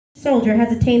soldier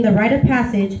has attained the rite of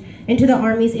passage into the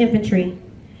Army's infantry.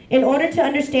 In order to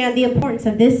understand the importance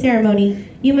of this ceremony,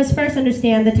 you must first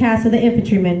understand the task of the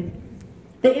infantryman.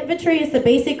 The infantry is the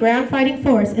basic ground fighting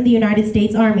force in the United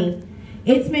States Army.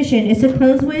 Its mission is to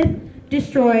close with,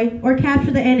 destroy, or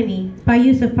capture the enemy by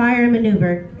use of fire and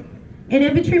maneuver. An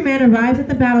infantryman arrives at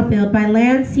the battlefield by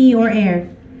land, sea, or air.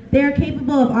 They are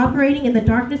capable of operating in the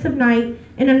darkness of night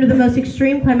and under the most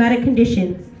extreme climatic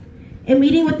conditions. In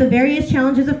meeting with the various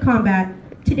challenges of combat,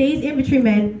 today's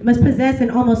infantrymen must possess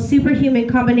an almost superhuman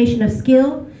combination of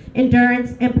skill,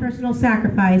 endurance, and personal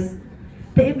sacrifice.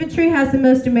 The infantry has the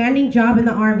most demanding job in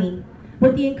the Army.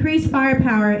 With the increased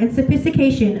firepower and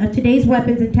sophistication of today's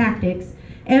weapons and tactics,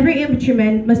 every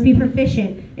infantryman must be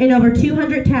proficient in over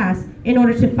 200 tasks in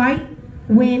order to fight,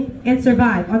 win, and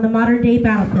survive on the modern-day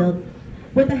battlefield.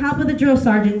 With the help of the drill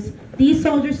sergeants, these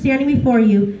soldiers standing before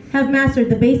you have mastered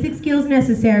the basic skills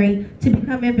necessary to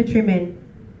become infantrymen.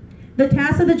 The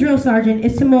task of the drill sergeant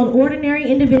is to mold ordinary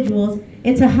individuals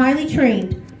into highly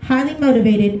trained, highly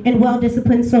motivated, and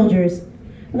well-disciplined soldiers.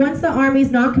 Once the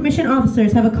Army's non-commissioned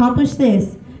officers have accomplished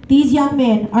this, these young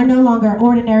men are no longer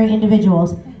ordinary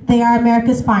individuals. They are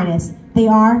America's finest. They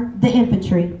are the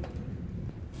infantry.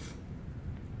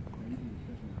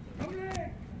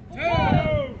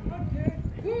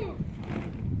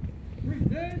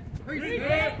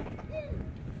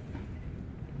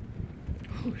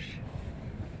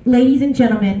 Ladies and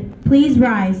gentlemen, please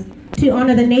rise to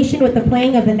honor the nation with the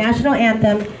playing of the national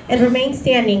anthem and remain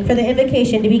standing for the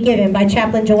invocation to be given by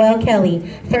Chaplain Joel Kelly,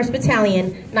 1st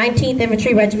Battalion, 19th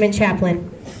Infantry Regiment Chaplain.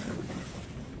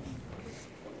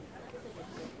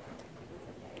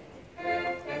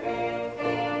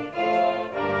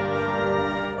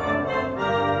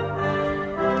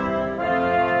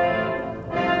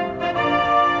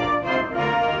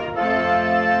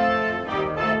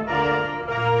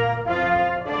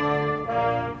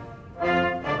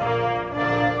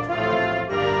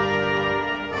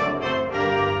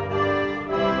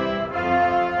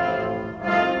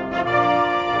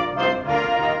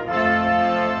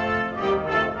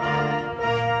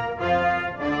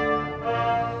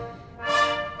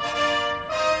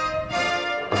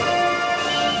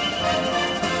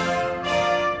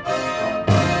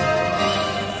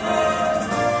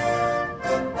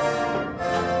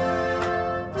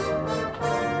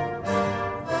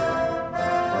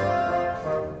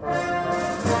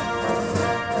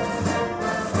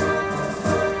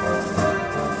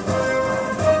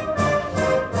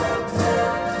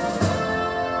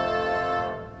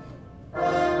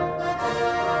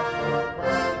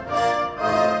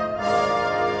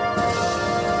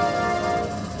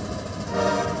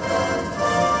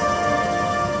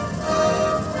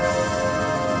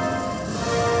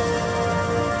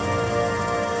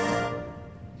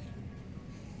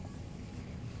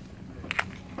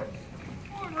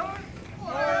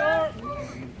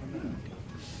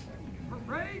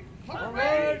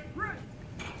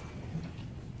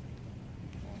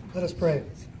 Let us pray.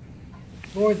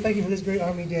 Lord, thank you for this great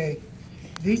Army Day.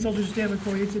 These soldiers who stand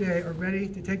before you today are ready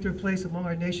to take their place among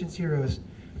our nation's heroes.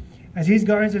 As these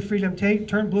guardians of freedom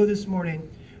turn blue this morning,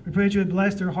 we pray that you would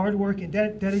bless their hard work and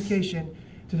dedication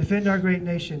to defend our great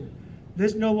nation.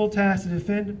 This noble task to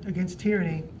defend against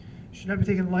tyranny should not be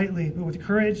taken lightly, but with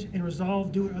courage and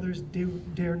resolve, do what others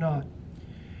dare not.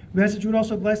 We ask that you would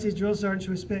also bless these drill sergeants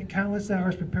who have spent countless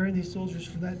hours preparing these soldiers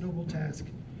for that noble task.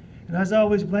 And as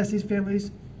always, bless these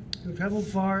families who have traveled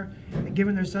far and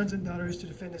given their sons and daughters to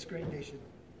defend this great nation.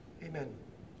 Amen.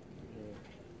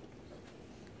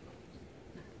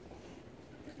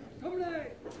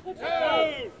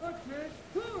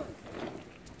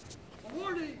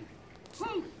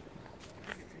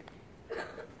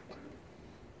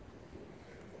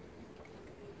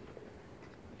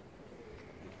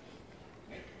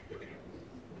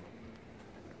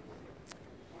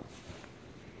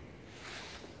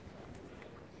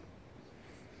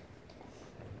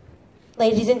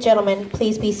 Ladies and gentlemen,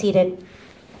 please be seated.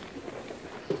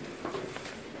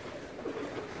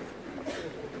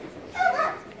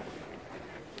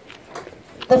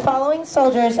 The following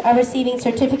soldiers are receiving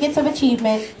certificates of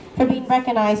achievement for being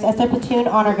recognized as their platoon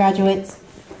honor graduates.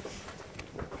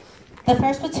 The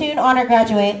first platoon honor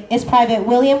graduate is Private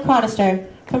William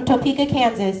Chronister from Topeka,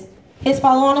 Kansas. His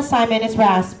follow-on assignment is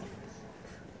RASP.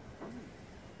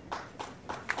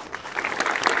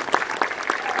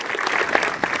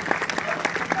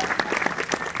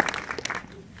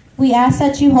 We ask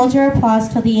that you hold your applause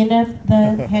till the end of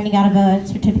the handing out of the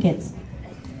certificates.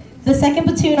 The second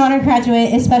platoon honor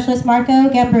graduate is Specialist Marco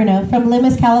Gambruno from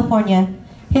Loomis, California.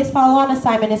 His follow-on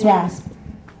assignment is RASP.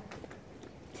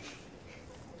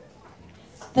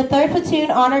 The 3rd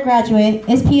Platoon Honor Graduate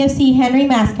is PFC Henry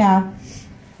Mascow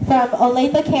from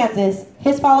Olathe, Kansas.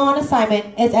 His follow-on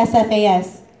assignment is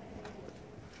SFAS.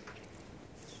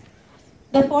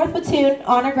 The 4th Platoon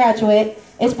Honor Graduate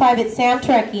is Private Sam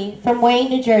Trekkie from Wayne,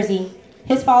 New Jersey.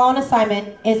 His follow-on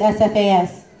assignment is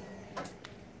SFAS.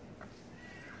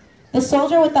 The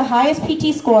soldier with the highest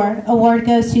PT score award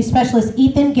goes to Specialist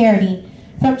Ethan Garrity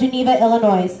from Geneva,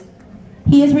 Illinois.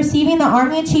 He is receiving the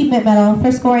Army Achievement Medal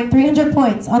for scoring 300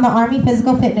 points on the Army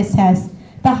Physical Fitness Test,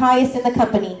 the highest in the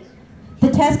company.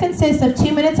 The test consists of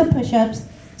 2 minutes of push-ups,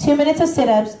 2 minutes of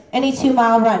sit-ups, and a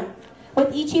 2-mile run,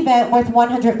 with each event worth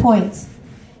 100 points.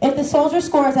 If the soldier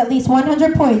scores at least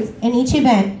 100 points in each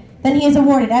event, then he is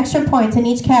awarded extra points in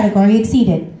each category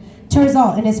exceeded to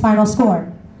result in his final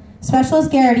score.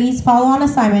 Specialist Garrity's follow-on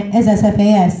assignment is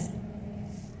SFAS.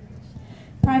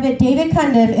 Private David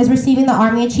Cundiff is receiving the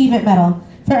Army Achievement Medal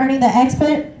for earning the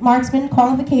Expert Marksman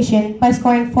qualification by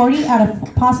scoring 40 out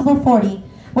of possible 40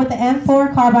 with the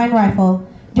M4 carbine rifle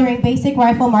during basic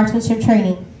rifle marksmanship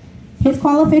training. His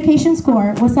qualification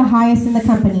score was the highest in the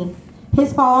company.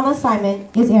 His follow-on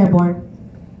assignment is airborne.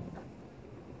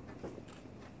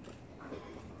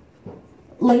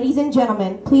 Ladies and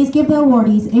gentlemen, please give the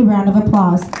awardees a round of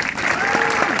applause.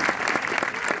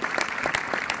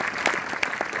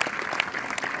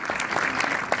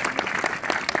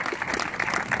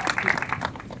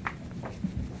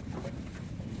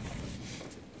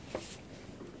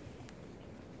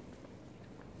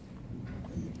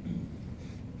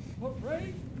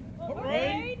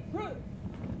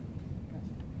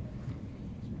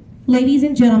 Ladies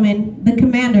and gentlemen, the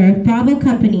commander of Bravo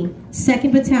Company,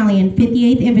 2nd Battalion,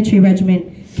 58th Infantry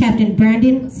Regiment, Captain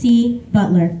Brandon C.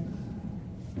 Butler.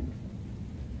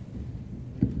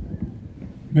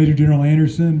 Major General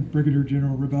Anderson, Brigadier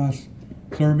General Ribas,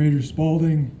 Sergeant Major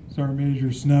Spaulding, Sergeant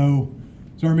Major Snow,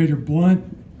 Sergeant Major Blunt,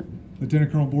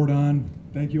 Lieutenant Colonel Bourdon,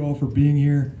 thank you all for being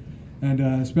here, and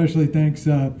especially thanks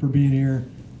for being here,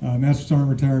 Master Sergeant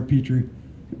Retired Petrie.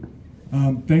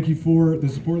 Thank you for the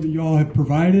support that you all have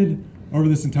provided over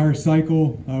this entire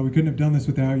cycle. We couldn't have done this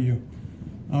without you.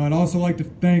 I'd also like to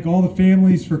thank all the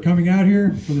families for coming out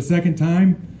here for the 2nd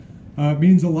time. It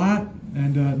means a lot,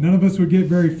 and none of us would get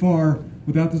very far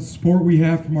without the support we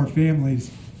have from our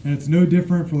families. And it's no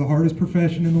different for the hardest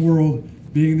profession in the world,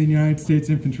 being in the United States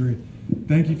Infantry.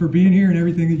 Thank you for being here and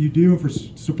everything that you do, and for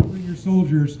supporting your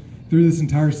soldiers through this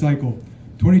entire cycle.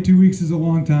 22 weeks is a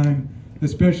long time,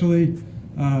 especially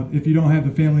if you don't have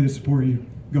the family to support you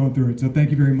going through it. So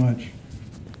thank you very much.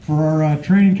 For our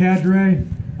training cadre,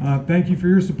 thank you for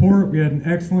your support. We had an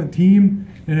excellent team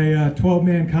in a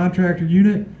 12-man contractor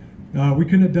unit. We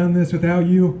couldn't have done this without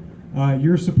you.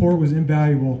 Your support was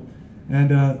invaluable.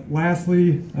 And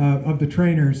lastly, of the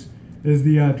trainers is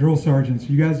the drill sergeants.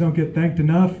 You guys don't get thanked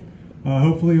enough.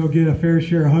 Hopefully you'll get a fair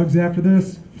share of hugs after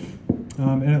this,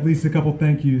 and at least a couple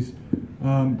thank yous.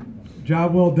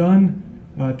 Job well done.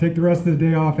 Take the rest of the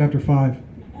day off after 5.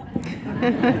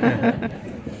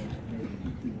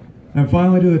 And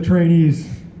finally, to the trainees,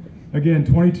 again,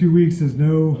 22 weeks is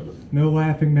no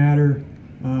laughing matter,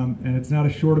 and it's not a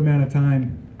short amount of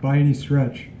time by any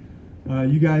stretch.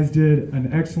 You guys did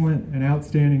an excellent and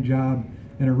outstanding job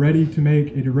and are ready to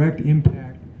make a direct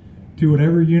impact to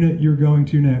whatever unit you're going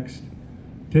to next.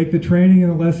 Take the training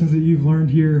and the lessons that you've learned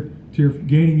here to your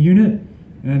gaining unit,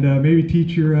 and maybe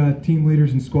teach your team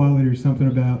leaders and squad leaders something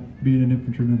about being an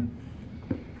infantryman.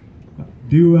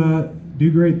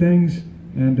 Do great things,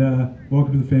 and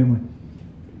welcome to the family.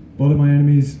 Blood of my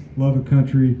enemies, love of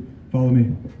country, follow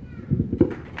me.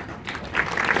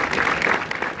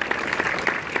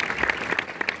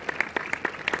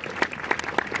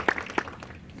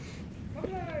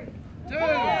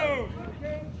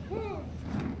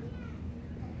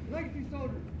 Legacy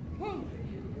soldiers, move!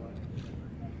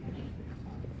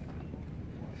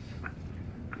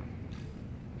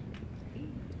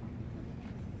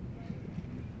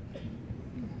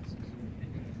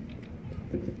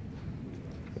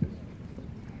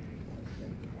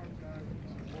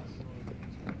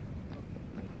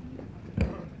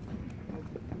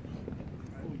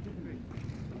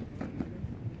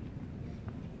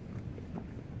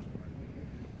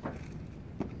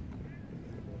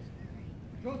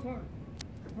 Go turn.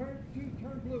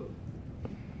 Turn blue.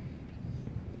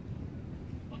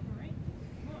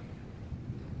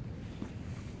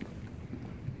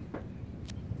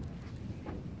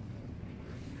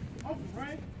 Up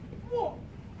right. Whoa.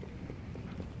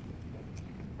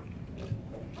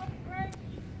 Up right.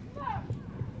 Left.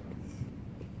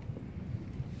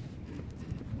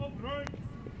 Up right.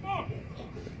 Up.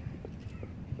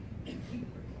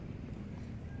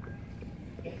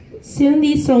 Soon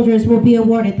these soldiers will be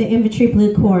awarded the Infantry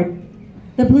Blue Cord.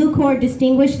 The Blue Cord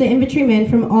distinguishes the infantrymen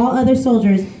from all other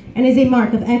soldiers and is a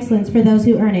mark of excellence for those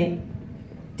who earn it.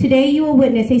 Today you will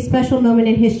witness a special moment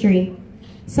in history.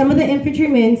 Some of the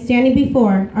infantrymen standing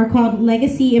before are called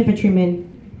legacy infantrymen.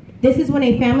 This is when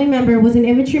a family member was an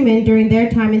infantryman during their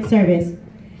time in service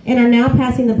and are now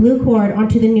passing the Blue Cord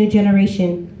onto the new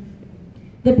generation.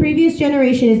 The previous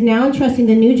generation is now entrusting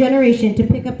the new generation to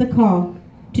pick up the call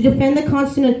to defend the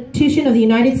Constitution of the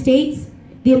United States,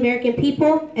 the American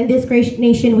people, and this great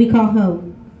nation we call home.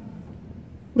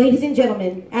 Ladies and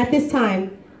gentlemen, at this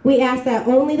time, we ask that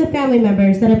only the family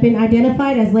members that have been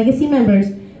identified as legacy members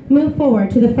move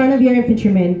forward to the front of your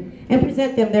infantrymen and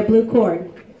present them their Blue Cord.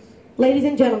 Ladies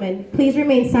and gentlemen, please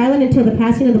remain silent until the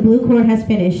passing of the Blue Cord has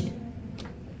finished.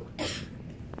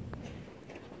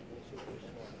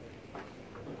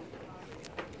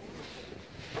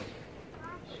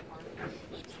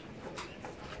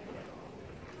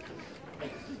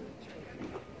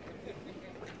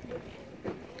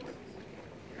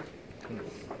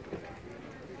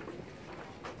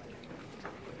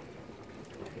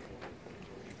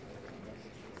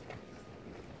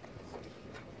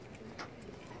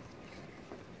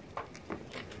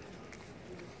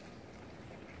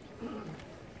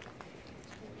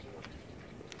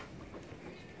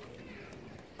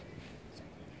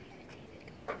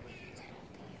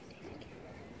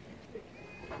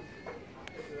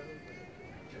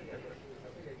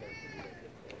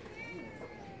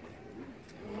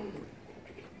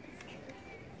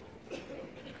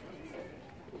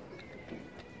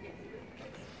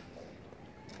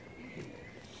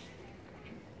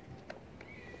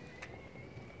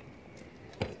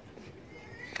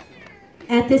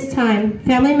 At this time,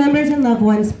 family members and loved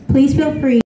ones, please feel free